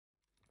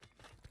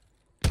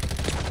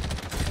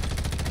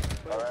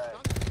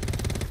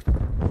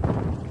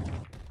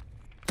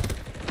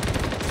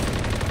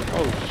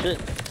shit.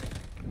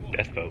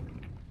 Death boat.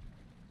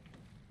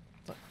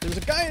 There's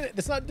a guy in it.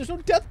 There's no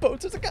death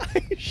boats. There's a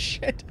guy.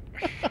 Shit.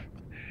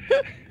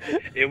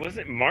 It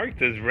wasn't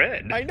marked as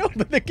red. I know,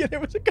 but there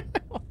was a guy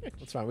on it.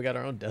 That's fine. We got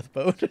our own death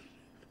boat.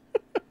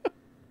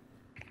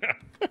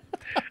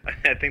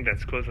 I think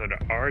that's closer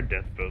to our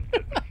death boat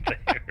than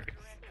theirs.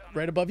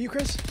 Right above you,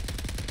 Chris?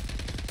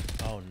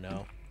 Oh,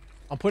 no.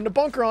 I'm putting a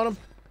bunker on him.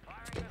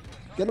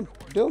 Get him.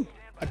 Do him.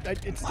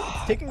 It's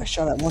taking... I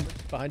shot at one.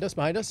 Behind us,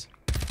 behind us.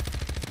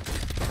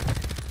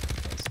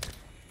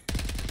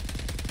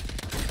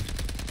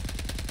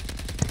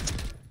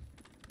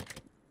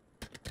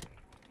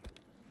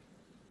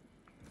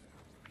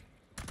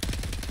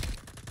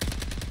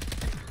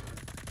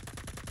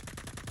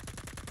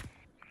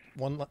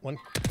 One.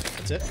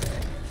 That's it.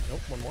 Nope,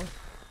 one more.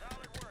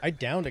 I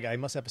downed a guy. He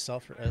must have a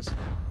self-res.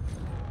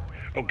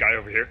 Oh, guy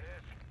over here.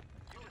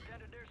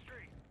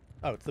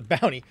 Oh, it's the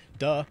bounty.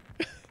 Duh.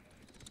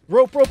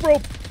 Rope, rope,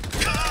 rope.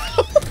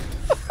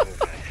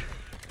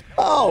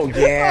 Oh,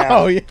 yeah.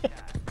 Oh, yeah.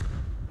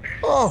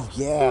 Oh,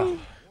 yeah.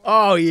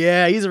 Oh,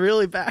 yeah. He's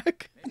really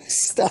back.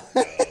 Stop.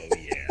 Oh,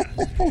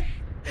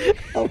 yeah.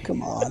 Oh,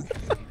 come on.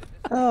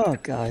 Oh,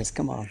 guys,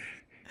 come on.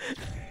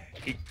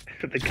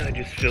 The guy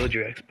just filled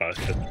your Xbox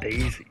with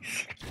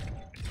daisies.